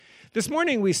This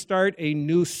morning we start a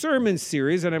new sermon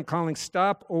series that I'm calling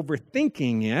Stop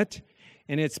Overthinking It.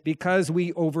 And it's because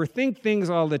we overthink things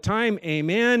all the time.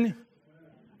 Amen?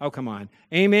 Oh, come on.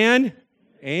 Amen?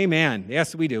 Amen.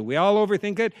 Yes, we do. We all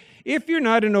overthink it. If you're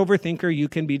not an overthinker, you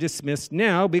can be dismissed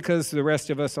now because the rest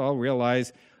of us all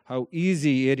realize how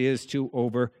easy it is to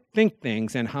overthink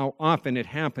things and how often it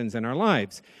happens in our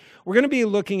lives. We're going to be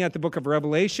looking at the book of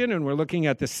Revelation, and we're looking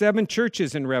at the 7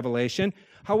 churches in Revelation.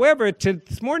 However,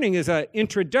 this morning is an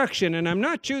introduction, and I'm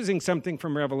not choosing something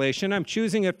from Revelation. I'm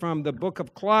choosing it from the book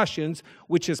of Colossians,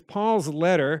 which is Paul's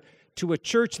letter to a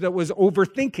church that was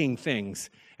overthinking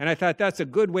things. And I thought that's a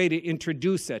good way to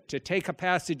introduce it, to take a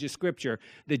passage of Scripture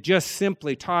that just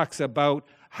simply talks about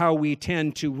how we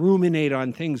tend to ruminate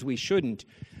on things we shouldn't.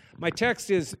 My text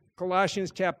is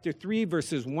Colossians chapter 3,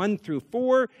 verses 1 through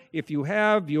 4. If you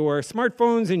have your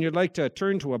smartphones and you'd like to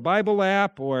turn to a Bible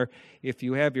app, or if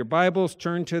you have your Bibles,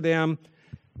 turn to them.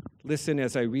 Listen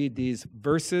as I read these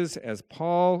verses as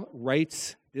Paul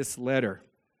writes this letter.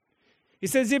 He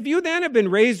says, "If you then have been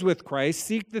raised with Christ,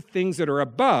 seek the things that are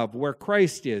above, where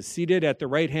Christ is, seated at the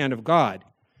right hand of God.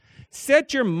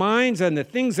 Set your minds on the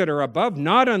things that are above,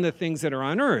 not on the things that are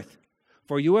on earth.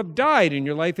 For you have died, and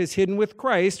your life is hidden with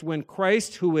Christ. When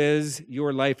Christ, who is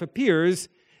your life, appears,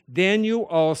 then you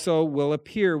also will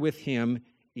appear with him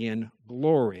in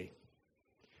glory."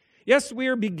 Yes, we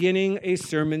are beginning a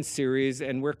sermon series,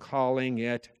 and we're calling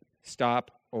it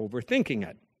Stop Overthinking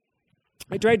It.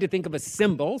 I tried to think of a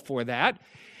symbol for that,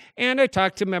 and I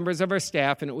talked to members of our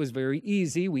staff, and it was very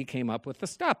easy. We came up with a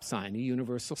stop sign, a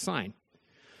universal sign.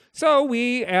 So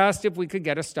we asked if we could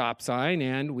get a stop sign,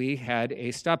 and we had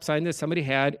a stop sign that somebody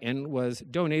had and was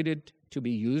donated to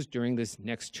be used during this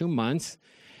next 2 months.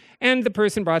 And the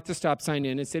person brought the stop sign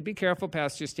in and said, "Be careful,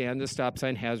 Pastor Stan, the stop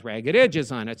sign has ragged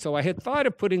edges on it." So I had thought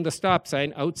of putting the stop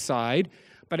sign outside,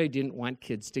 but I didn't want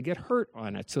kids to get hurt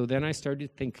on it. So then I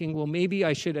started thinking, well, maybe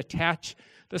I should attach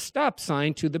the stop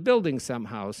sign to the building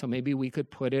somehow. So maybe we could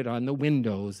put it on the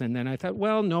windows. And then I thought,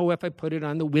 well, no, if I put it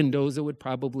on the windows, it would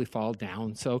probably fall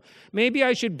down. So maybe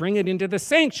I should bring it into the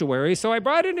sanctuary. So I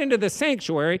brought it into the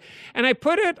sanctuary, and I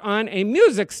put it on a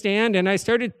music stand, and I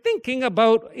started thinking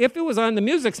about if it was on the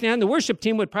music stand, the worship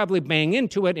team would probably bang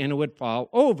into it, and it would fall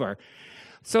over.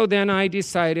 So then I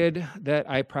decided that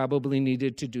I probably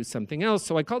needed to do something else.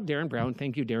 So I called Darren Brown.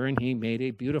 Thank you, Darren. He made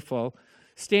a beautiful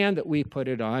stand that we put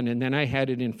it on, and then I had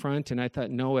it in front, and I thought,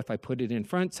 no, if I put it in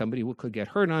front, somebody could get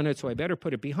hurt on it, so I better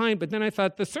put it behind. But then I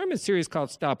thought the sermon series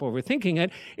called Stop Overthinking It.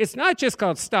 It's not just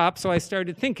called Stop, so I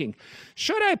started thinking,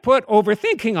 should I put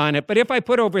overthinking on it? But if I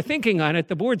put overthinking on it,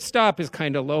 the word stop is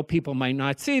kind of low. People might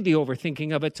not see the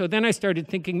overthinking of it. So then I started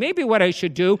thinking maybe what I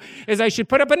should do is I should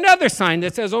put up another sign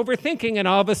that says overthinking, and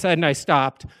all of a sudden I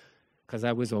stopped because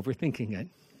I was overthinking it.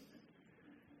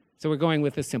 So we're going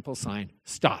with a simple sign,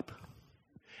 stop.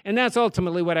 And that's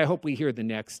ultimately what I hope we hear the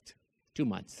next 2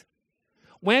 months.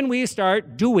 When we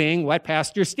start doing what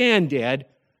Pastor Stan did,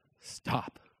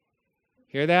 stop.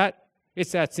 Hear that?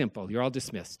 It's that simple. You're all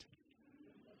dismissed.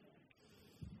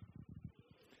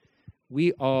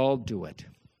 We all do it.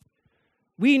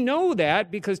 We know that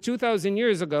because 2,000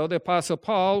 years ago, the Apostle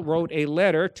Paul wrote a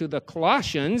letter to the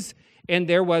Colossians, and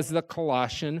there was the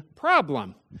Colossian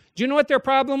problem. Do you know what their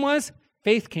problem was?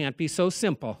 Faith can't be so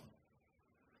simple.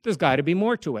 There's got to be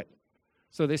more to it.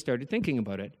 So they started thinking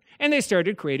about it. And they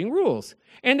started creating rules.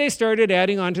 And they started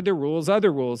adding onto the rules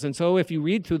other rules. And so if you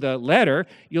read through the letter,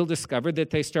 you'll discover that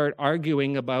they start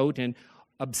arguing about and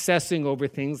obsessing over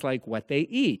things like what they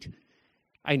eat.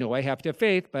 I know I have to have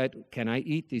faith, but can I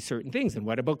eat these certain things? And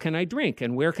what about can I drink?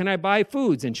 And where can I buy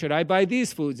foods? And should I buy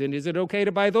these foods? And is it okay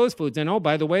to buy those foods? And oh,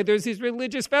 by the way, there's these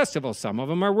religious festivals. Some of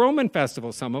them are Roman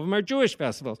festivals. Some of them are Jewish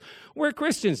festivals. We're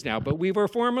Christians now, but we were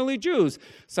formerly Jews.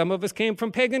 Some of us came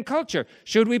from pagan culture.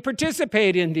 Should we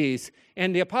participate in these?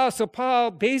 And the Apostle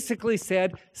Paul basically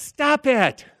said, stop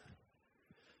it.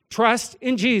 Trust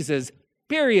in Jesus,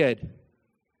 period.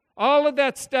 All of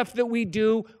that stuff that we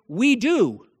do, we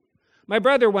do. My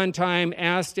brother one time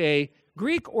asked a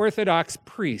Greek Orthodox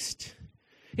priest,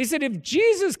 he said, if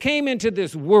Jesus came into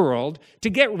this world to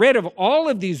get rid of all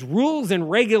of these rules and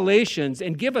regulations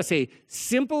and give us a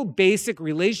simple, basic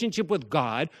relationship with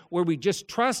God where we just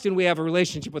trust and we have a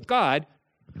relationship with God,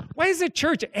 why has the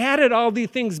church added all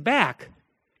these things back?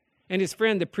 And his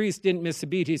friend, the priest, didn't miss a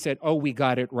beat. He said, oh, we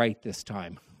got it right this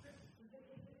time.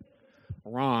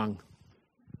 Wrong.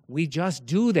 We just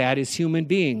do that as human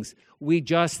beings. We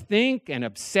just think and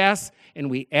obsess,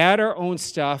 and we add our own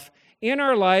stuff in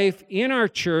our life, in our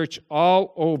church,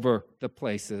 all over the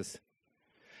places.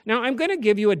 Now, I'm going to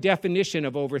give you a definition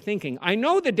of overthinking. I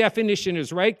know the definition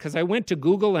is right because I went to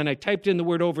Google and I typed in the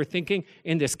word overthinking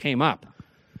and this came up.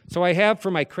 So I have,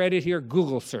 for my credit here,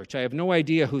 Google search. I have no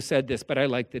idea who said this, but I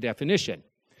like the definition.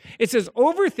 It says,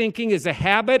 overthinking is a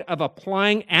habit of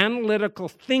applying analytical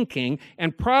thinking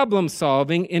and problem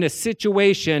solving in a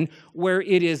situation where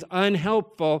it is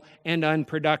unhelpful and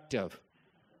unproductive.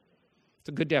 It's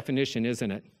a good definition,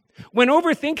 isn't it? When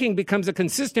overthinking becomes a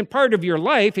consistent part of your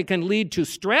life, it can lead to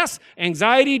stress,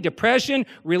 anxiety, depression,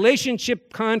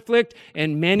 relationship conflict,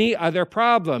 and many other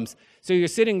problems. So you're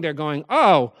sitting there going,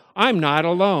 oh, I'm not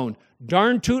alone.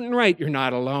 Darn tootin' right, you're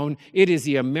not alone. It is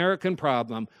the American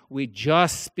problem. We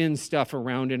just spin stuff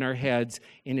around in our heads,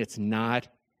 and it's not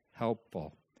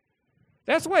helpful.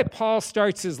 That's why Paul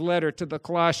starts his letter to the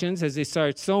Colossians, as he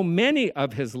starts so many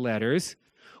of his letters,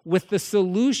 with the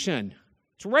solution.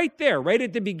 It's right there, right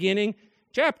at the beginning,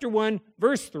 chapter 1,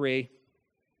 verse 3.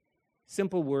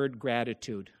 Simple word,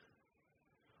 gratitude.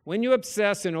 When you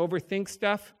obsess and overthink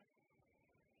stuff,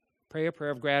 pray a prayer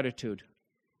of gratitude.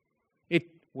 It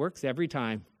works every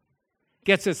time.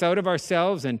 Gets us out of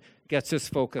ourselves and gets us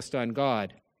focused on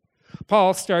God.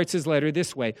 Paul starts his letter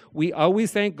this way. We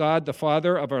always thank God, the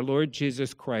Father of our Lord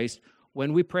Jesus Christ,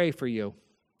 when we pray for you.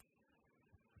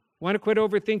 Want to quit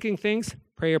overthinking things?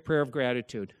 Pray a prayer of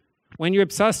gratitude. When you're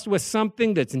obsessed with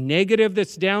something that's negative,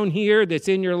 that's down here, that's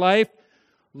in your life,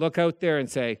 look out there and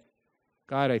say,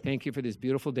 God, I thank you for this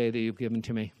beautiful day that you've given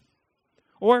to me.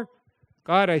 Or,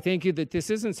 God, I thank you that this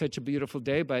isn't such a beautiful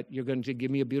day, but you're going to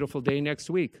give me a beautiful day next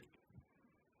week.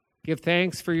 Give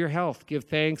thanks for your health. Give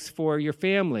thanks for your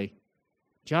family.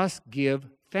 Just give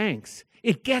thanks.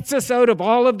 It gets us out of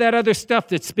all of that other stuff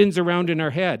that spins around in our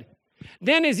head.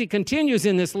 Then as he continues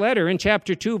in this letter, in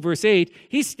chapter 2, verse 8,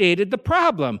 he stated the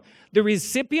problem. The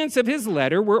recipients of his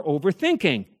letter were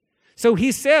overthinking. So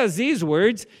he says these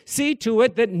words, see to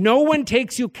it that no one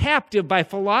takes you captive by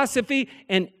philosophy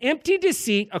and empty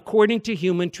deceit according to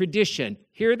human tradition.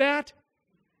 Hear that?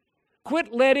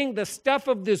 Quit letting the stuff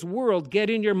of this world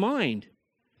get in your mind.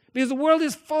 Because the world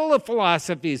is full of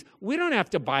philosophies. We don't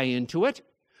have to buy into it.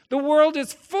 The world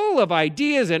is full of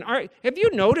ideas and art. Have you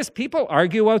noticed people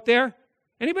argue out there?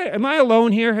 Anybody? Am I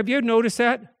alone here? Have you noticed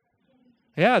that?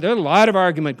 Yeah, there's a lot of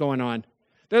argument going on.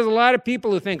 There's a lot of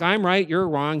people who think, I'm right, you're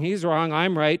wrong, he's wrong,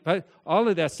 I'm right, but all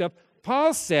of that stuff.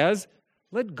 Paul says,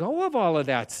 let go of all of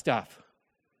that stuff.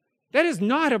 That is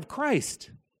not of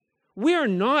Christ. We are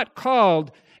not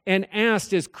called and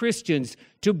asked as Christians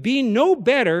to be no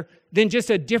better than just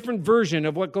a different version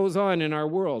of what goes on in our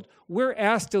world. We're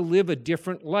asked to live a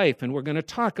different life, and we're going to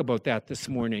talk about that this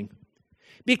morning.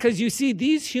 Because you see,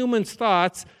 these humans'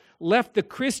 thoughts left the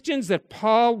Christians that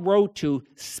Paul wrote to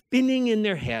spinning in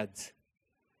their heads.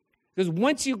 Because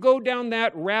once you go down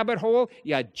that rabbit hole,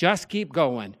 you just keep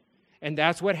going. And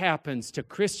that's what happens to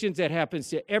Christians. That happens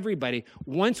to everybody.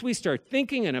 Once we start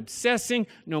thinking and obsessing,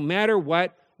 no matter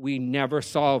what, we never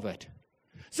solve it.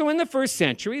 So in the first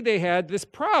century, they had this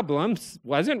problem.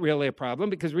 Wasn't really a problem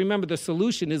because remember, the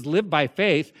solution is live by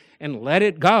faith and let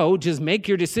it go. Just make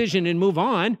your decision and move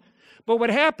on. But what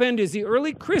happened is the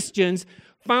early Christians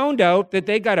found out that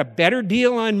they got a better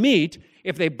deal on meat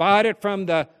if they bought it from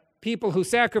the people who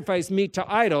sacrificed meat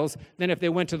to idols than if they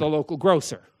went to the local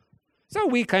grocer. So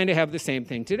we kind of have the same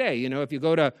thing today. You know, if you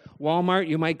go to Walmart,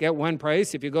 you might get one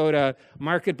price. If you go to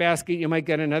Market Basket, you might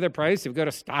get another price. If you go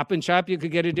to Stop and Shop, you could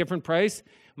get a different price.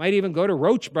 Might even go to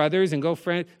Roach Brothers and go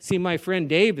see my friend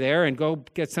Dave there and go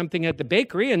get something at the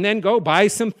bakery and then go buy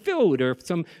some food or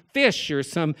some fish or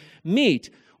some meat.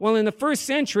 Well, in the first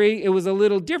century, it was a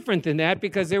little different than that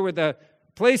because there were the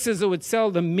places that would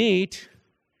sell the meat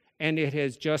and it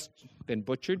has just been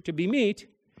butchered to be meat.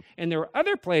 And there were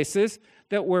other places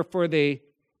that were for the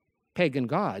pagan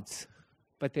gods,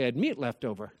 but they had meat left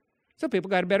over. So people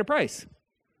got a better price.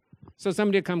 So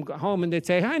somebody would come home and they'd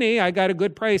say, honey, I got a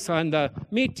good price on the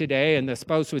meat today. And the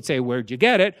spouse would say, where'd you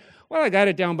get it? Well, I got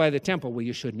it down by the temple. Well,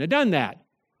 you shouldn't have done that.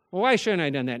 Well, why shouldn't I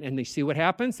have done that? And they see what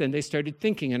happens. Then they started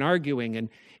thinking and arguing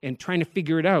and trying to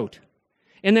figure it out.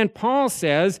 And then Paul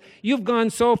says, you've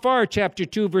gone so far, chapter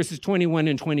 2, verses 21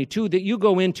 and 22, that you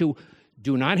go into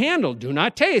do not handle, do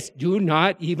not taste, do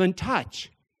not even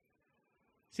touch.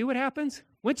 See what happens?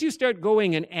 Once you start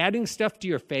going and adding stuff to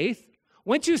your faith,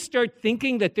 once you start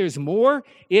thinking that there's more,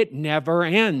 it never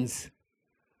ends.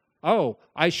 Oh,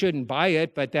 I shouldn't buy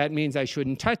it, but that means I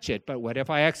shouldn't touch it. But what if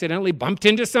I accidentally bumped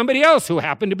into somebody else who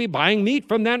happened to be buying meat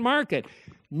from that market?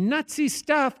 Nutsy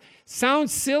stuff.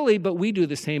 Sounds silly, but we do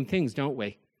the same things, don't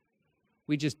we?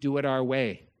 We just do it our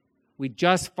way. We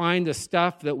just find the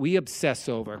stuff that we obsess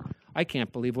over. I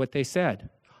can't believe what they said.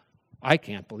 I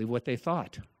can't believe what they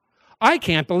thought. I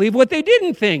can't believe what they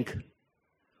didn't think.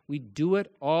 We do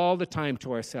it all the time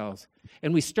to ourselves.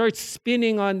 And we start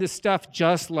spinning on this stuff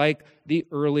just like the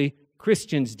early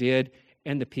Christians did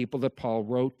and the people that Paul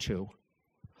wrote to.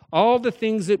 All the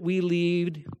things that we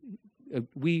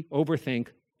overthink,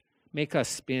 make us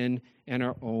spin in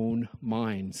our own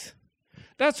minds.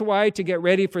 That's why, to get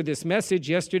ready for this message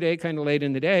yesterday, kind of late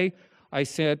in the day, I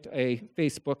sent a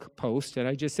Facebook post and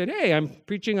I just said, hey, I'm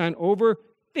preaching on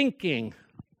overthinking.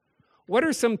 What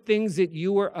are some things that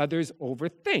you or others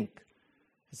overthink?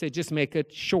 I said, just make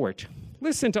it short.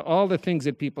 Listen to all the things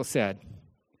that people said.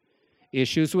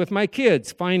 Issues with my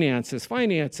kids, finances,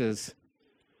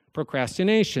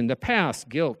 procrastination, the past,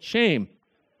 guilt, shame,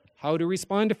 how to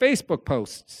respond to Facebook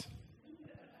posts.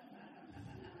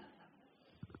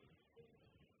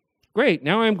 Great,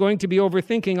 now I'm going to be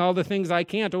overthinking all the things I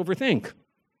can't overthink.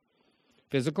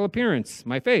 Physical appearance,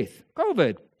 my faith,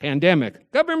 COVID, pandemic,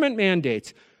 government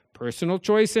mandates, personal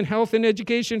choice in health and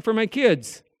education for my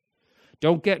kids.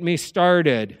 Don't get me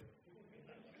started.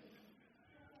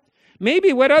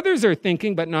 Maybe what others are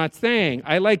thinking but not saying.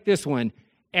 I like this one,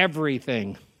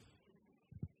 everything.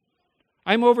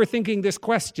 I'm overthinking this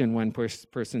question, one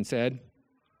person said.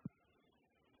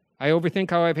 I overthink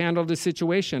how I've handled a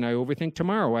situation. I overthink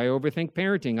tomorrow. I overthink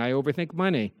parenting. I overthink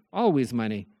money. Always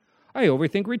money. I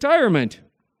overthink retirement.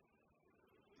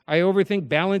 I overthink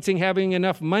balancing having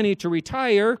enough money to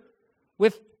retire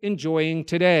with enjoying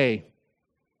today.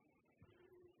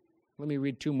 Let me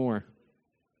read two more.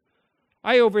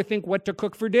 I overthink what to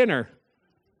cook for dinner.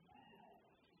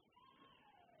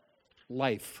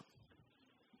 Life.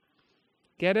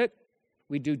 Get it?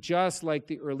 We do just like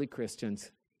the early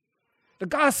Christians. The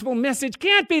gospel message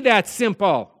can't be that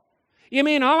simple. You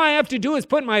mean all I have to do is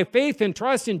put my faith and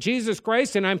trust in Jesus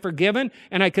Christ and I'm forgiven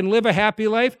and I can live a happy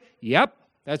life? Yep,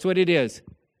 that's what it is.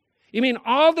 You mean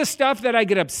all the stuff that I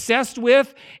get obsessed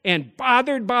with and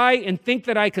bothered by and think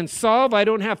that I can solve, I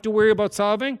don't have to worry about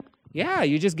solving? Yeah,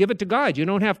 you just give it to God. You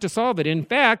don't have to solve it. In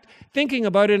fact, thinking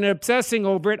about it and obsessing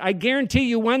over it, I guarantee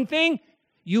you one thing,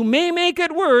 you may make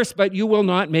it worse, but you will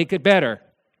not make it better.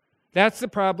 That's the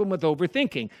problem with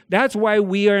overthinking. That's why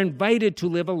we are invited to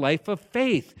live a life of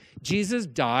faith. Jesus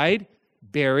died,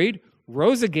 buried,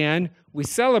 rose again. We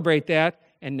celebrate that,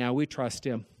 and now we trust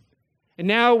him. And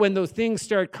now when those things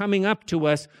start coming up to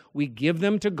us, we give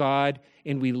them to God,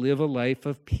 and we live a life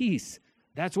of peace.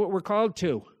 That's what we're called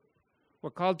to. We're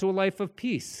called to a life of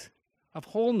peace, of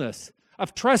wholeness,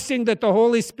 of trusting that the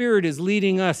Holy Spirit is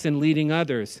leading us and leading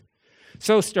others.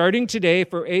 So starting today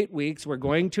for 8 weeks, we're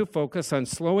going to focus on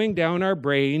slowing down our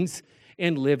brains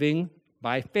and living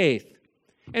by faith.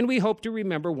 And we hope to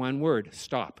remember one word,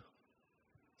 stop.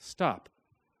 Stop.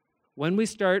 When we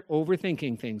start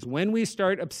overthinking things, when we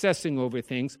start obsessing over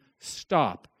things,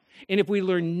 stop. And if we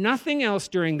learn nothing else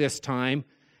during this time,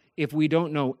 if we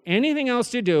don't know anything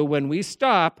else to do, when we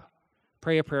stop,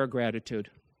 pray a prayer of gratitude.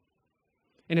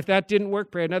 And if that didn't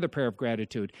work, pray another prayer of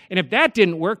gratitude. And if that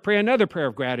didn't work, pray another prayer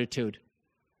of gratitude.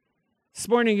 This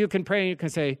morning you can pray and you can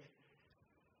say,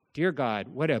 Dear God,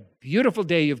 what a beautiful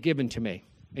day you've given to me.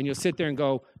 And you'll sit there and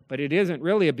go, but it isn't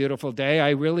really a beautiful day. I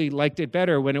really liked it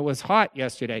better when it was hot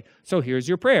yesterday. So here's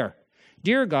your prayer.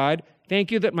 Dear God,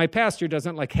 thank you that my pastor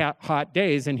doesn't like hot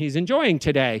days and he's enjoying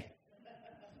today.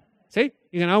 See,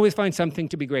 you can always find something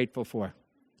to be grateful for.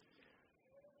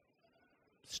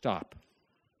 Stop.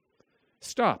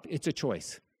 Stop. It's a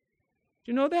choice.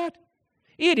 Do you know that?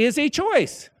 It is a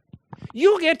choice.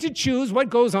 You get to choose what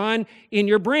goes on in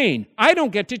your brain. I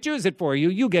don't get to choose it for you.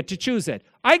 You get to choose it.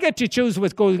 I get to choose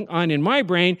what's going on in my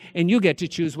brain, and you get to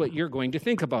choose what you're going to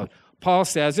think about. Paul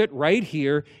says it right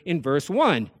here in verse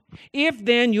 1. If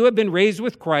then you have been raised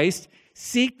with Christ,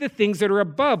 seek the things that are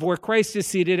above, where Christ is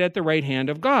seated at the right hand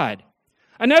of God.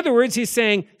 In other words, he's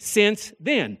saying, since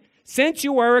then, since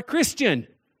you are a Christian,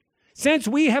 since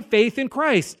we have faith in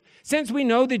Christ, since we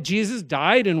know that Jesus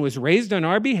died and was raised on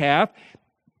our behalf,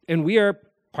 and we are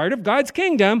part of God's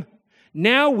kingdom,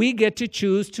 now we get to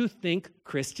choose to think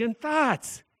Christian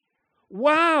thoughts.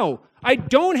 Wow! I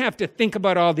don't have to think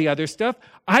about all the other stuff.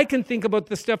 I can think about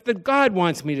the stuff that God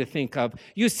wants me to think of.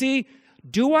 You see,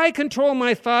 do I control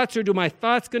my thoughts or do my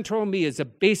thoughts control me is a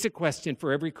basic question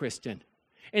for every Christian.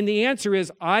 And the answer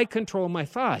is, I control my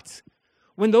thoughts.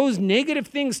 When those negative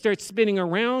things start spinning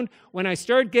around, when I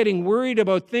start getting worried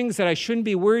about things that I shouldn't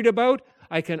be worried about,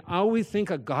 I can always think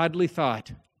a godly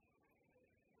thought.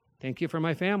 Thank you for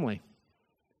my family.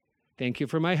 Thank you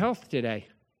for my health today.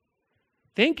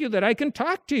 Thank you that I can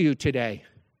talk to you today.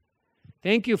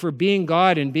 Thank you for being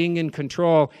God and being in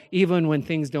control, even when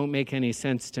things don't make any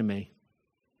sense to me.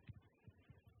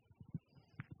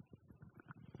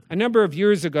 A number of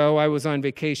years ago, I was on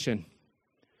vacation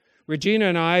Regina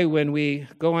and I, when we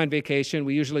go on vacation,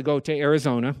 we usually go to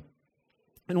Arizona.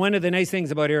 And one of the nice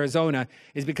things about Arizona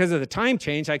is because of the time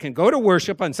change, I can go to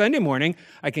worship on Sunday morning,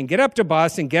 I can get up to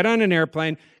Boston, get on an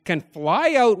airplane, can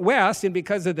fly out west, and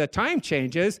because of the time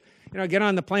changes, get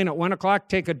on the plane at 1 o'clock,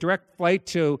 take a direct flight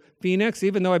to Phoenix,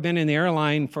 even though I've been in the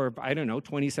airline for,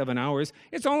 27 hours.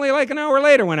 It's only like an hour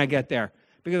later when I get there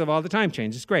because of all the time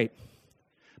change. It's great.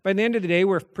 By the end of the day,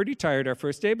 we're pretty tired our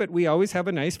first day, but we always have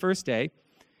a nice first day.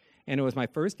 And it was my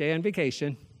first day on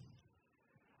vacation.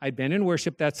 I'd been in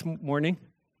worship that morning,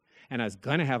 and I was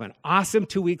going to have an awesome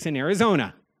 2 weeks in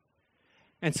Arizona.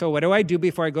 And so what do I do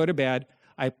before I go to bed?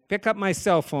 I pick up my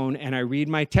cell phone, and I read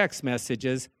my text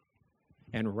messages.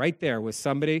 And right there was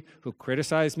somebody who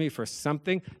criticized me for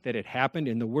something that had happened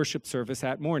in the worship service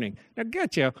that morning. Now,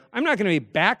 get you, I'm not going to be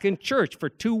back in church for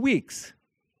 2 weeks.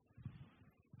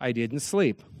 I didn't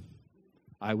sleep.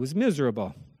 I was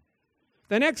miserable.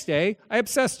 The next day, I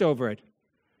obsessed over it.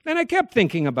 Then I kept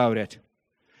thinking about it.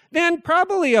 Then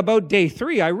probably about day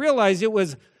 3, I realized it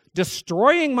was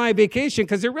destroying my vacation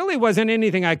because there really wasn't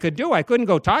anything I could do. I couldn't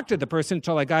go talk to the person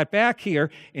until I got back here,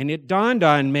 and it dawned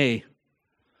on me.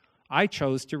 I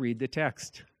chose to read the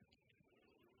text.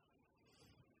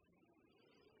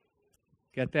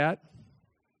 Get that?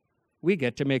 We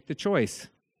get to make the choice.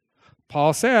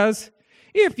 Paul says,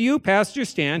 if you, Pastor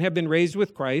Stan, have been raised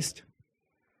with Christ,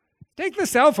 take the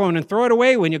cell phone and throw it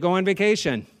away when you go on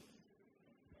vacation.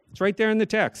 It's right there in the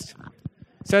text.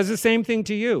 It says the same thing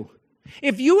to you.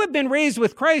 If you have been raised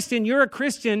with Christ and you're a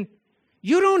Christian,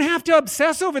 you don't have to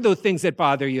obsess over those things that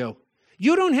bother you.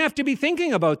 You don't have to be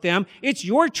thinking about them. It's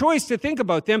your choice to think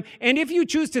about them. And if you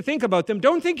choose to think about them,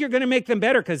 don't think you're going to make them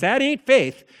better because that ain't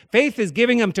faith. Faith is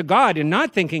giving them to God and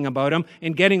not thinking about them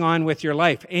and getting on with your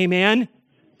life. Amen?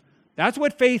 That's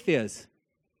what faith is.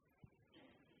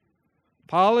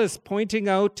 Paul is pointing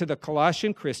out to the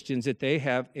Colossian Christians that they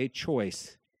have a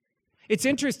choice. It's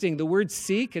interesting. The word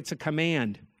seek, it's a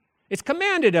command. It's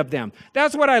commanded of them.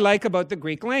 That's what I like about the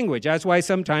Greek language. That's why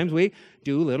sometimes we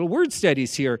do little word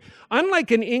studies here.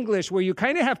 Unlike in English, where you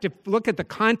kind of have to look at the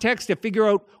context to figure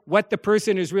out what the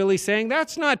person is really saying,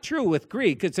 that's not true with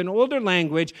Greek. It's an older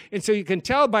language, and so you can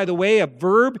tell by the way a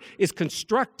verb is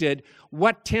constructed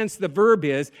what tense the verb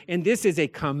is, and this is a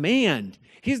command.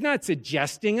 He's not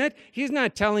suggesting it. He's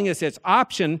not telling us it's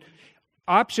optional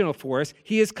for us.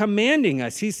 He is commanding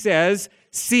us. He says,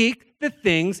 seek the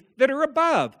things that are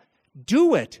above.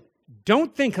 Do it.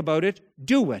 Don't think about it.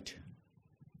 Do it.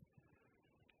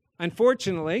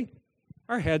 Unfortunately,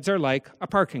 our heads are like a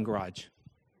parking garage.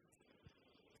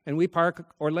 And we park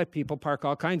or let people park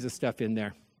all kinds of stuff in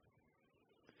there.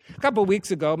 A couple of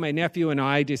weeks ago, my nephew and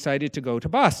I decided to go to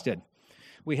Boston.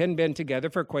 We hadn't been together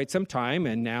for quite some time,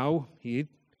 and now he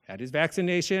had his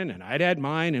vaccination, and I'd had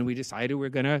mine, and we decided we're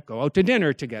going to go out to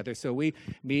dinner together. So we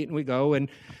meet and we go, and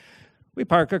we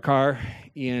park a car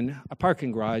in a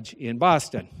parking garage in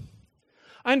Boston.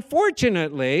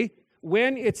 Unfortunately,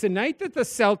 when it's the night that the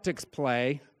Celtics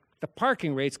play, the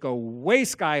parking rates go way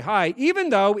sky high, even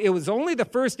though it was only the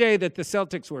first day that the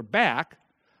Celtics were back.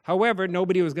 However,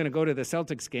 nobody was going to go to the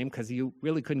Celtics game because you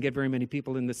really couldn't get very many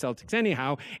people in the Celtics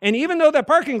anyhow. And even though the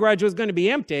parking garage was going to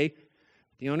be empty,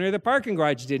 the owner of the parking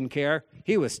garage didn't care.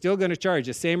 He was still going to charge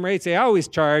the same rates they always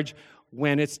charge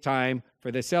when it's time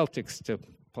for the Celtics to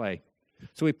play.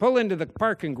 So we pull into the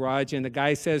parking garage, and the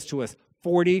guy says to us,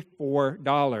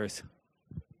 $44.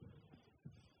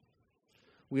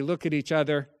 We look at each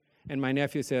other, and my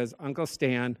nephew says, Uncle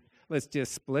Stan, let's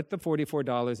just split the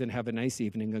 $44 and have a nice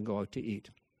evening and go out to eat.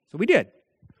 So we did.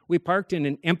 We parked in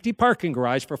an empty parking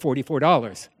garage for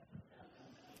 $44.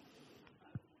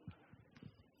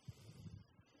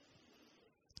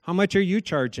 How much are you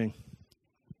charging?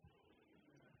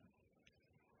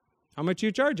 How much are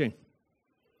you charging?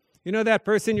 You know that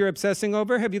person you're obsessing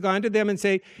over? Have you gone to them and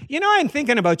say, I'm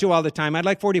thinking about you all the time. I'd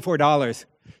like $44.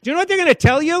 Do you know what they're going to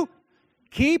tell you?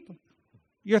 Keep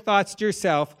your thoughts to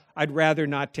yourself. I'd rather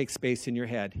not take space in your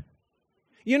head.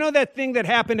 You know that thing that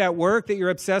happened at work that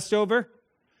you're obsessed over?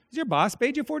 Has your boss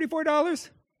paid you $44?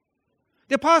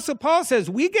 The Apostle Paul says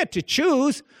we get to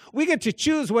choose. We get to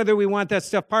choose whether we want that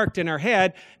stuff parked in our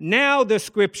head. Now the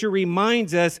Scripture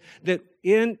reminds us that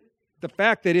in the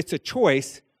fact that it's a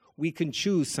choice, we can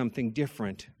choose something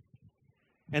different.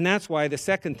 And that's why the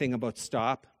second thing about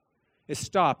stop is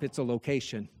stop. It's a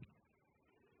location.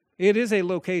 It is a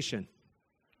location.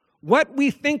 What we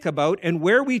think about and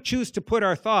where we choose to put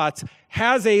our thoughts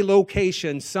has a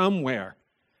location somewhere.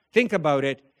 Think about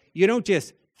it. You don't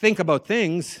just think about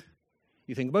things.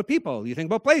 You think about people. You think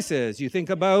about places. You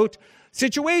think about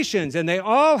situations. And they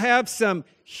all have some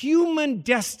human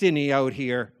destiny out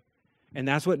here. And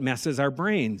that's what messes our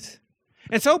brains.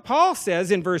 And so Paul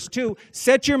says in verse 2,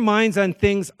 set your minds on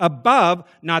things above,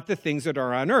 not the things that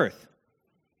are on earth.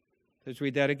 Let's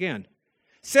read that again.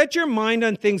 Set your mind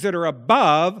on things that are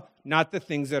above, not the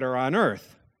things that are on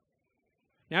earth.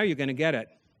 Now you're going to get it.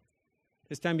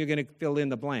 This time you're going to fill in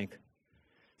the blank.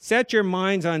 Set your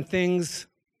minds on things.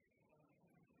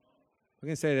 We're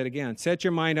going to say that again. Set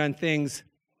your mind on things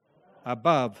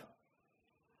above,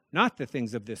 not the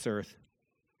things of this earth.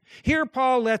 Here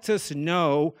Paul lets us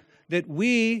know that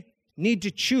we need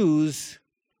to choose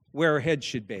where our head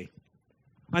should be.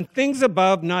 On things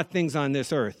above, not things on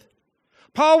this earth.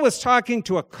 Paul was talking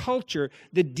to a culture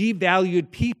that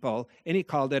devalued people, and he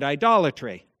called it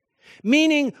idolatry.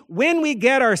 Meaning, when we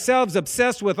get ourselves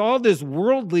obsessed with all this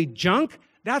worldly junk,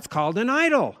 that's called an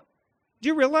idol. Do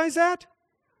you realize that?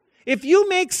 If you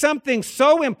make something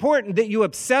so important that you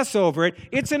obsess over it,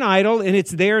 it's an idol and it's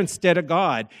there instead of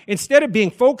God. Instead of being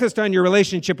focused on your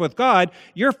relationship with God,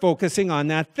 you're focusing on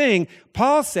that thing.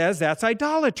 Paul says that's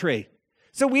idolatry.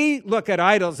 So we look at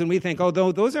idols and we think, oh,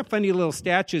 those are funny little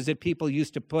statues that people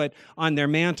used to put on their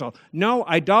mantle. No,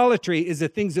 idolatry is the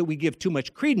things that we give too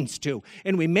much credence to,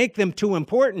 and we make them too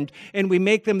important, and we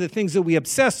make them the things that we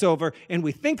obsess over and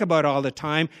we think about all the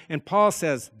time. And Paul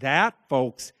says that,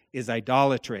 folks, is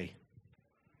idolatry.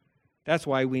 That's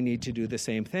why we need to do the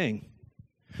same thing.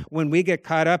 When we get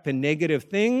caught up in negative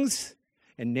things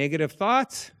and negative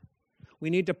thoughts, we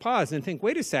need to pause and think,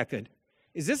 wait a second.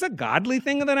 Is this a godly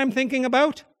thing that I'm thinking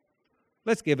about?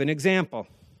 Let's give an example.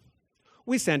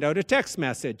 We send out a text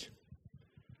message.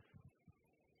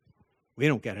 We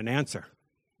don't get an answer.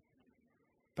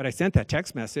 But I sent that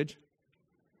text message,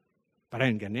 but I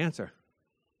didn't get an answer.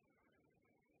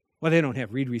 Well, they don't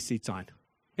have read receipts on.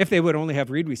 If they would only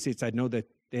have read receipts, I'd know that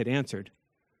they had answered.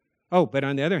 Oh, but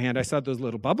on the other hand, I saw those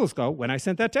little bubbles go. When I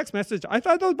sent that text message, I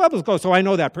thought those bubbles go, so I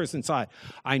know that person saw it.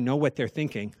 I know what they're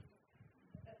thinking.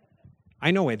 I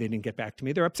know why they didn't get back to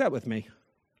me. They're upset with me.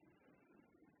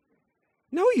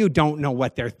 No, you don't know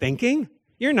what they're thinking.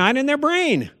 You're not in their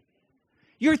brain.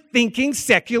 You're thinking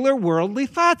secular worldly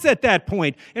thoughts at that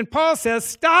point. And Paul says,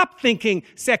 stop thinking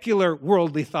secular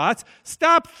worldly thoughts.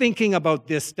 Stop thinking about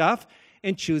this stuff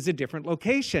and choose a different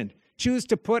location. Choose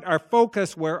to put our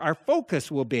focus where our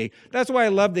focus will be. That's why I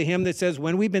love the hymn that says,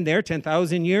 when we've been there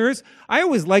 10,000 years, I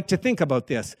always like to think about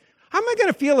this. How am I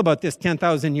going to feel about this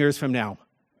 10,000 years from now?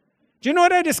 Do you know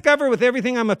what I discover with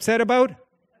everything I'm upset about?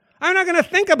 I'm not going to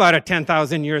think about it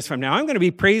 10,000 years from now. I'm going to be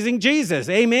praising Jesus.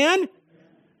 Amen?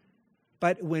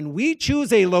 But when we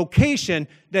choose a location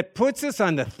that puts us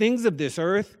on the things of this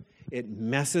earth, it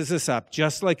messes us up,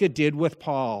 just like it did with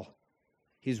Paul.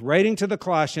 He's writing to the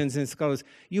Colossians and goes,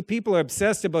 you people are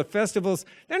obsessed about festivals.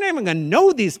 They're not even going to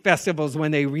know these festivals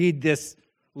when they read this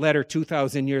letter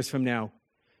 2,000 years from now.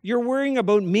 You're worrying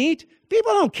about meat?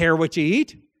 People don't care what you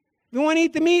eat. If you want to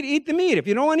eat the meat, eat the meat. If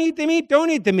you don't want to eat the meat, don't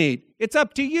eat the meat. It's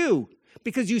up to you.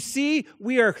 Because you see,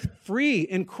 we are free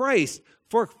in Christ.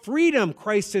 For freedom,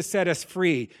 Christ has set us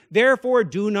free. Therefore,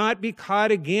 do not be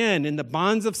caught again in the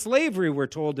bonds of slavery, we're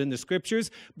told in the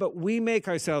Scriptures, but we make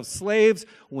ourselves slaves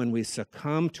when we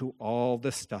succumb to all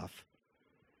the stuff.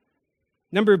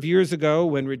 A number of years ago,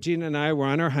 when Regina and I were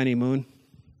on our honeymoon,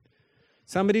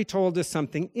 somebody told us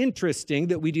something interesting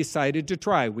that we decided to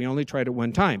try. We only tried it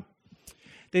one time.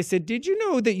 They said, did you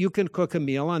know that you can cook a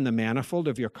meal on the manifold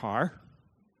of your car?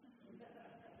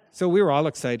 So we were all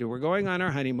excited. We're going on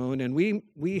our honeymoon, and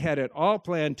we had it all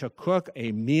planned to cook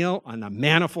a meal on the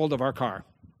manifold of our car.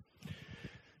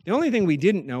 The only thing we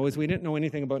didn't know is we didn't know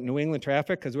anything about New England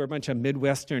traffic because we're a bunch of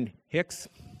Midwestern hicks.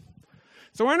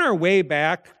 So on our way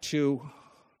back to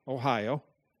Ohio,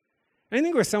 I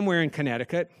think we're somewhere in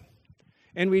Connecticut,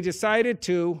 and we decided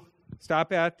to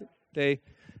stop at the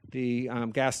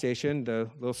gas station, the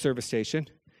little service station,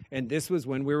 and this was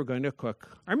when we were going to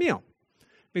cook our meal.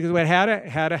 Because we had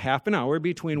a half an hour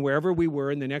between wherever we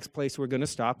were and the next place we're going to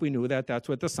stop. We knew that that's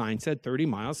what the sign said, 30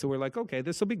 miles. So we're like, okay,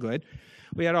 this will be good.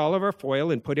 We had all of our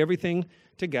foil and put everything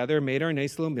together, made our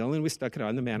nice little meal, and we stuck it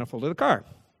on the manifold of the car.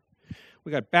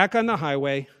 We got back on the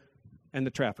highway, and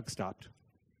the traffic stopped.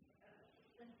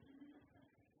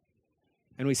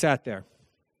 And we sat there.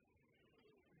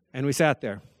 And we sat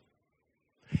there.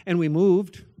 And we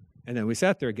moved, and then we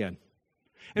sat there again.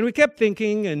 And we kept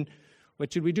thinking, and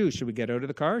what should we do? Should we get out of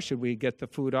the car? Should we get the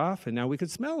food off? And now we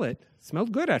could smell it. It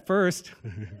smelled good at first.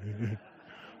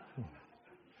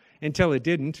 Until it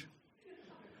didn't.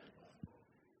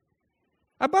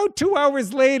 About 2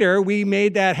 hours later, we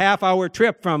made that half-hour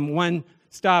trip from one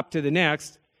stop to the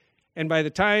next. And by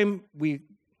the time we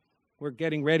were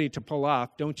getting ready to pull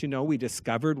off, don't you know, we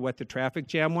discovered what the traffic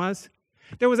jam was?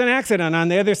 There was an accident on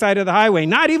the other side of the highway,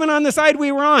 not even on the side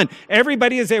we were on.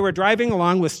 Everybody, as they were driving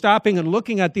along, was stopping and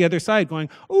looking at the other side, going,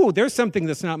 oh, there's something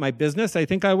that's not my business. I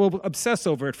think I will obsess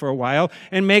over it for a while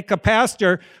and make a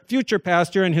pastor, future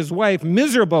pastor, and his wife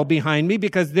miserable behind me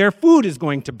because their food is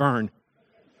going to burn.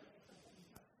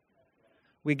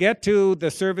 We get to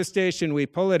the service station, we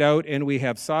pull it out, and we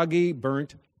have soggy,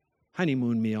 burnt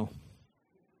honeymoon meal.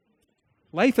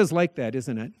 Life is like that,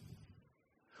 isn't it?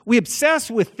 We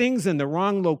obsess with things in the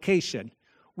wrong location.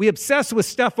 We obsess with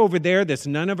stuff over there that's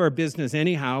none of our business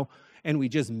anyhow, and we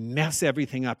just mess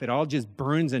everything up. It all just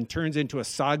burns and turns into a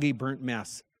soggy, burnt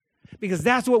mess. Because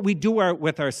that's what we do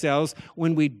with ourselves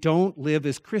when we don't live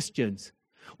as Christians.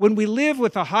 When we live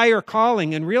with a higher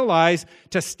calling and realize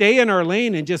to stay in our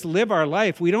lane and just live our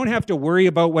life, we don't have to worry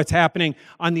about what's happening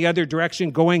on the other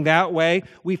direction, going that way.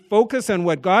 We focus on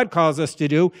what God calls us to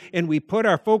do, and we put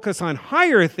our focus on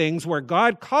higher things where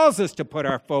God calls us to put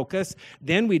our focus.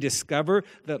 Then we discover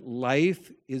that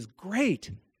life is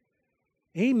great.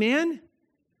 Amen?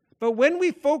 But when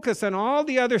we focus on all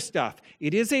the other stuff,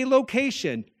 it is a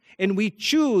location, and we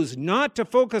choose not to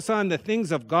focus on the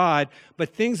things of God,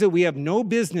 but things that we have no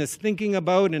business thinking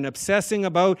about and obsessing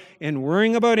about and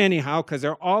worrying about anyhow, because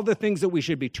they're all the things that we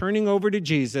should be turning over to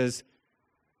Jesus,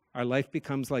 our life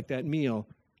becomes like that meal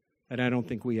that I don't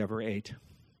think we ever ate.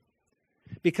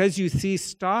 Because you see,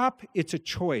 stop, it's a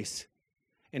choice,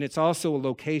 and it's also a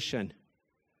location.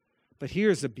 But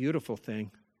here's the beautiful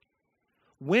thing.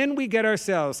 When we get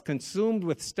ourselves consumed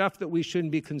with stuff that we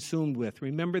shouldn't be consumed with,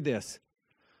 remember this.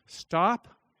 Stop,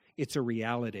 it's a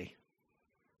reality.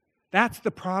 That's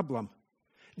the problem.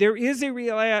 There is a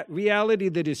reality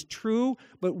that is true,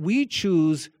 but we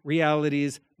choose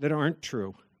realities that aren't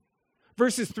true.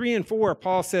 Verses 3 and 4,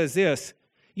 Paul says this,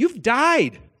 you've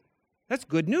died. That's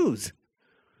good news.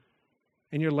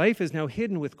 And your life is now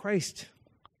hidden with Christ.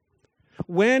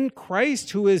 When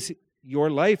Christ, who is your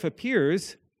life,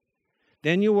 appears,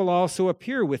 then you will also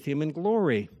appear with him in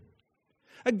glory.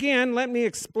 Again, let me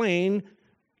explain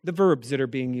the verbs that are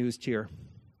being used here.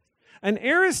 An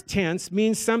aorist tense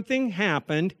means something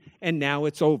happened and now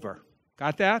it's over.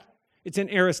 Got that? It's an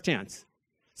aorist tense.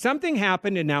 Something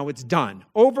happened and now it's done.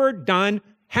 Over, done,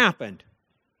 happened.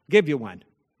 Give you one.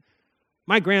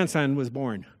 My grandson was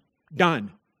born.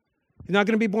 Done. He's not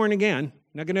going to be born again.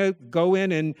 Not going to go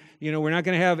in and, we're not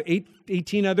going to have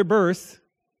 18 other births.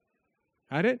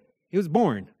 Got it? He was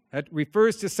born. That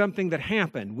refers to something that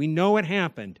happened. We know it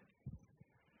happened.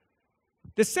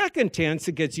 The second tense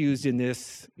that gets used in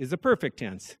this is a perfect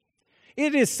tense.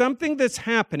 It is something that's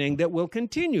happening that will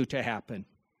continue to happen.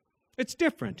 It's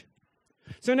different.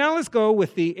 So now let's go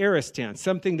with the aorist tense,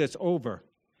 something that's over.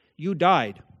 You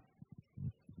died.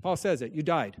 Paul says it, you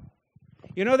died.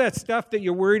 You know that stuff that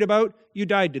you're worried about? You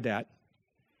died to that.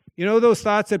 You know those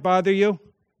thoughts that bother you?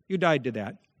 You died to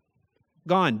that.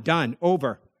 Gone, done,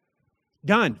 over.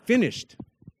 Done, finished.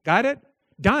 Got it?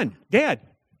 Done, dead.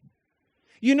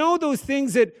 You know those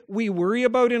things that we worry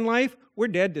about in life? We're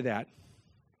dead to that.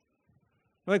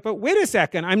 We're like, but wait a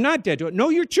second, I'm not dead to it. No,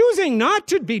 you're choosing not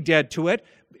to be dead to it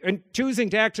and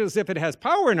choosing to act as if it has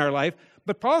power in our life,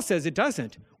 but Paul says it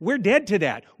doesn't. We're dead to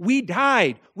that. We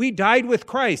died. We died with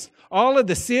Christ. All of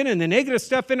the sin and the negative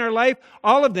stuff in our life,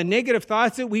 all of the negative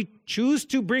thoughts that we choose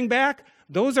to bring back,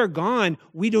 those are gone.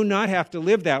 We do not have to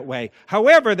live that way.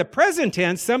 However, the present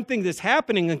tense, something that's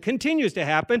happening and continues to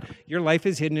happen, your life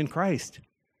is hidden in Christ.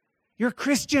 You're a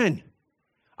Christian.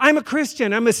 I'm a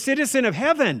Christian. I'm a citizen of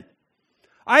heaven.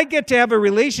 I get to have a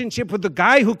relationship with the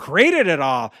guy who created it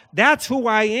all. That's who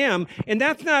I am. And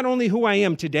that's not only who I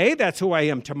am today, that's who I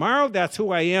am tomorrow, that's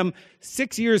who I am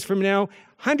 6 years from now,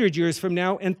 100 years from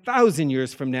now, and 1,000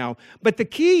 years from now. But the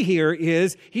key here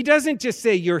is he doesn't just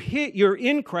say you're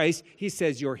in Christ, he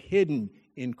says you're hidden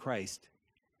in Christ.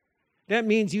 That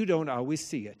means you don't always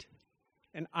see it.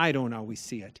 And I don't always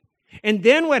see it. And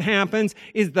then what happens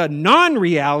is the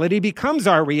non-reality becomes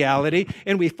our reality,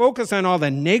 and we focus on all the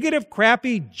negative,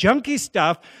 crappy, junky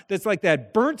stuff that's like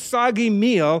that burnt, soggy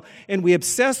meal, and we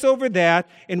obsess over that,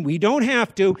 and we don't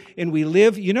have to, and we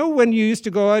live. You know when you used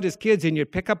to go out as kids and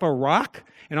you'd pick up a rock,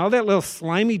 and all that little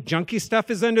slimy, junky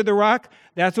stuff is under the rock?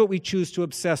 That's what we choose to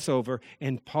obsess over.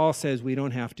 And Paul says we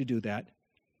don't have to do that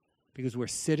because we're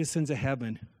citizens of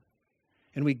heaven.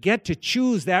 And we get to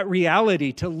choose that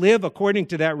reality, to live according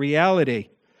to that reality.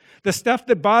 The stuff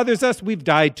that bothers us, we've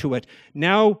died to it.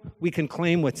 Now we can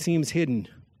claim what seems hidden.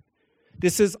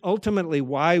 This is ultimately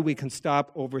why we can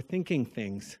stop overthinking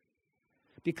things,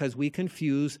 because we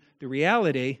confuse the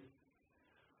reality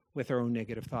with our own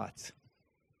negative thoughts.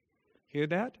 Hear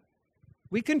that?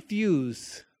 We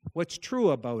confuse what's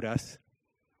true about us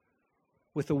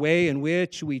with the way in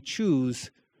which we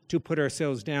choose to put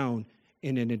ourselves down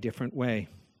in a different way.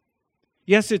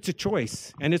 Yes, it's a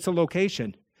choice and it's a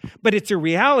location, but it's a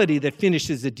reality that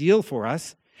finishes the deal for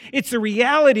us. It's a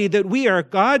reality that we are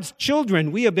God's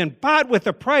children. We have been bought with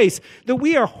a price, that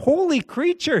we are holy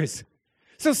creatures.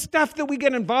 So stuff that we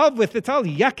get involved with, it's all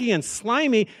yucky and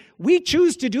slimy. We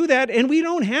choose to do that, and we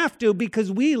don't have to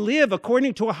because we live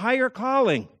according to a higher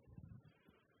calling.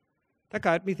 That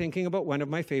got me thinking about one of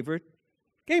my favorite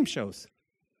game shows,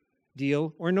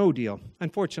 Deal or No Deal.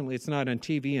 Unfortunately, it's not on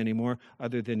TV anymore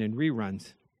other than in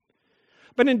reruns.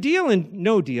 But in Deal and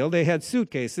No Deal, they had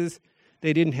suitcases.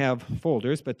 They didn't have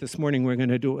folders, but this morning we're going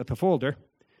to do it with a folder.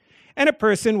 And a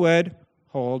person would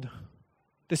hold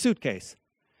the suitcase.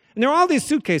 And there are all these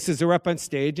suitcases that are up on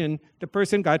stage, and the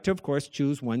person got to, of course,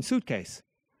 choose one suitcase.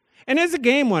 And as the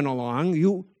game went along,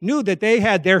 you knew that they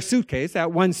had their suitcase,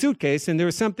 that one suitcase, and there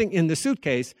was something in the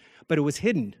suitcase, but it was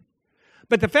hidden.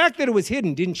 But the fact that it was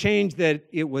hidden didn't change that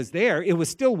it was there. It was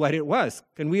still what it was.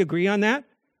 Can we agree on that?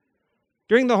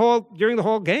 During the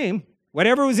whole game,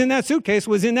 whatever was in that suitcase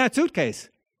was in that suitcase.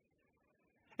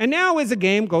 And now as the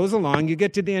game goes along, you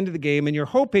get to the end of the game, and you're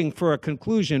hoping for a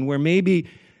conclusion where maybe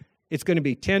it's going to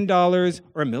be $10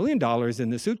 or $1 million in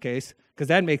the suitcase, because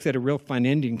that makes it a real fun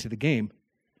ending to the game.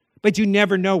 But you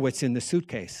never know what's in the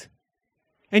suitcase.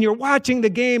 And you're watching the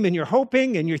game, and you're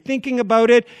hoping, and you're thinking about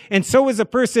it, and so is a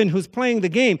person who's playing the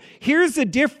game. Here's the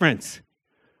difference.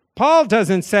 Paul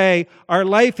doesn't say our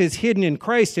life is hidden in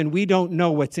Christ and we don't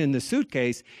know what's in the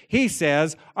suitcase. He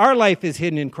says our life is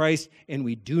hidden in Christ and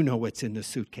we do know what's in the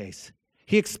suitcase.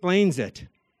 He explains it.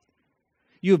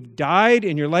 You've died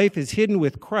and your life is hidden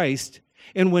with Christ.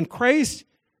 And when Christ,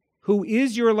 who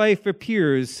is your life,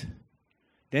 appears,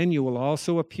 then you will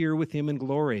also appear with him in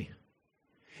glory.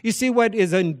 You see, what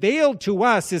is unveiled to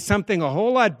us is something a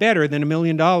whole lot better than $1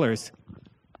 million.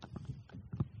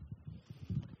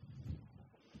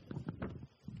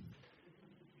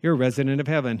 You're a resident of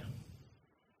heaven.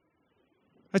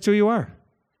 That's who you are.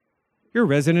 You're a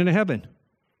resident of heaven.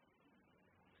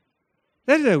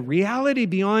 That is a reality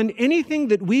beyond anything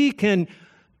that we can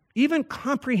even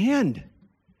comprehend.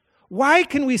 Why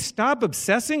can we stop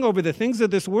obsessing over the things of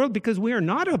this world? Because we are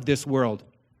not of this world.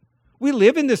 We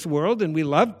live in this world and we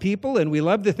love people and we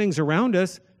love the things around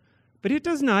us, but it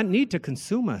does not need to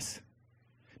consume us.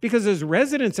 Because as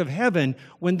residents of heaven,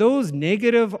 when those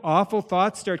negative, awful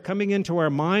thoughts start coming into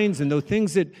our minds and those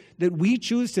things that we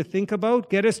choose to think about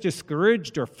get us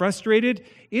discouraged or frustrated,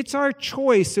 it's our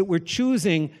choice that we're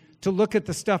choosing to look at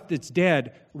the stuff that's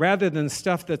dead rather than the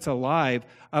stuff that's alive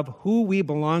of who we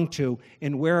belong to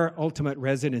and where our ultimate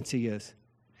residency is.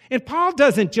 And Paul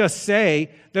doesn't just say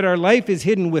that our life is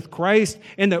hidden with Christ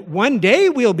and that one day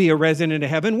we'll be a resident of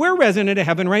heaven. We're resident of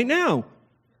heaven right now.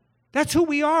 That's who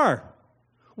we are.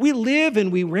 We live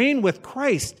and we reign with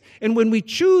Christ. And when we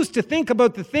choose to think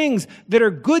about the things that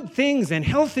are good things and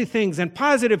healthy things and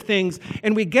positive things,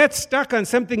 and we get stuck on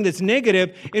something that's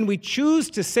negative, and we choose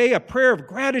to say a prayer of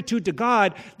gratitude to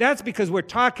God, that's because we're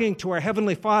talking to our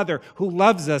Heavenly Father who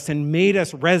loves us and made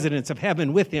us residents of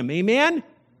heaven with Him. Amen?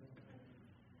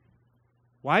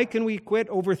 Why can we quit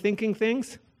overthinking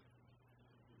things?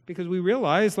 Because we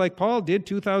realize, like Paul did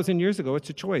 2,000 years ago, it's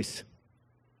a choice.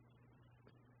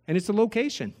 And it's a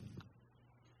location.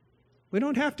 We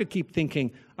don't have to keep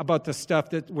thinking about the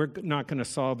stuff that we're not going to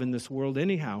solve in this world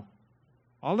anyhow.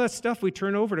 All that stuff we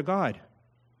turn over to God.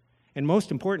 And most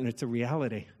important, it's a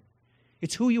reality.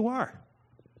 It's who you are.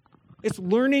 It's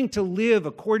learning to live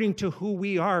according to who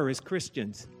we are as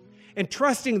Christians. And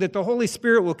trusting that the Holy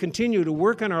Spirit will continue to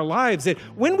work in our lives. That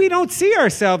when we don't see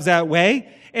ourselves that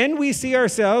way, and we see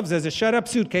ourselves as a shut-up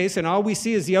suitcase and all we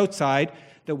see is the outside,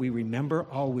 that we remember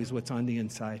always what's on the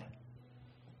inside.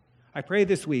 I pray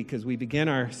this week as we begin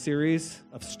our series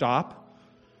of Stop,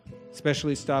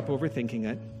 especially Stop Overthinking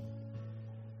It,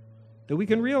 that we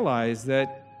can realize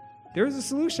that there is a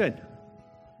solution.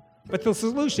 But the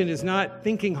solution is not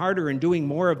thinking harder and doing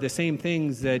more of the same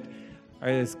things that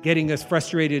is getting us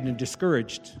frustrated and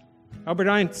discouraged. Albert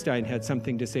Einstein had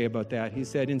something to say about that. He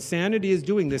said, insanity is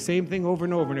doing the same thing over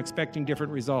and over and expecting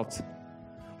different results.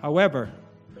 However,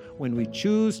 when we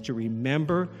choose to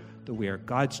remember that we are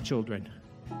God's children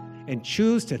and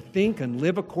choose to think and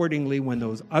live accordingly when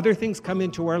those other things come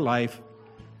into our life,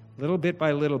 little bit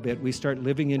by little bit, we start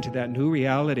living into that new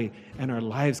reality and our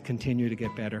lives continue to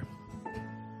get better.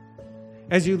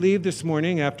 As you leave this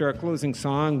morning after our closing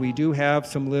song, we do have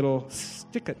some little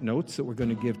stick-it notes that we're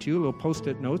going to give to you, little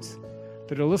post-it notes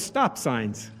that are little stop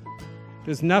signs.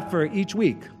 There's enough for each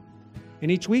week. And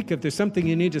each week, if there's something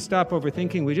you need to stop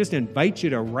overthinking, we just invite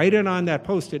you to write it on that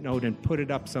Post-it note and put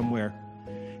it up somewhere.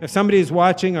 If somebody is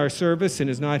watching our service and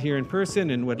is not here in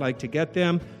person and would like to get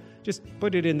them, just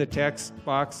put it in the text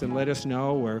box and let us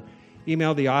know, or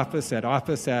email the office at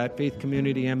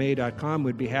office@faithcommunityma.com.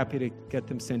 We'd be happy to get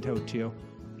them sent out to you.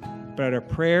 But our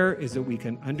prayer is that we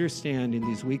can understand in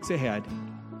these weeks ahead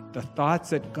the thoughts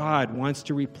that God wants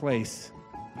to replace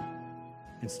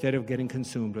instead of getting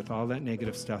consumed with all that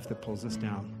negative stuff that pulls us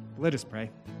down. Let us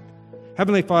pray.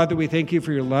 Heavenly Father, we thank you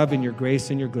for your love and your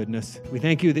grace and your goodness. We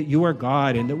thank you that you are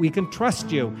God and that we can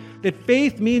trust you, that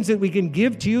faith means that we can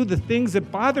give to you the things that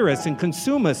bother us and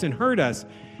consume us and hurt us.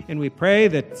 And we pray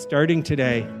that starting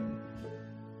today,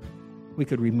 we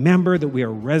could remember that we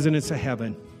are residents of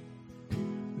heaven.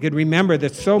 We could remember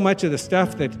that so much of the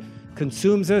stuff that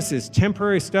consumes us is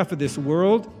temporary stuff of this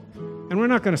world, and we're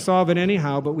not going to solve it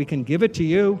anyhow, but we can give it to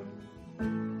you,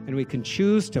 and we can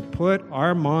choose to put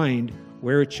our mind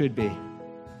where it should be,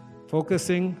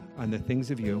 focusing on the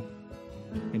things of you,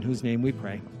 in whose name we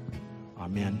pray.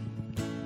 Amen.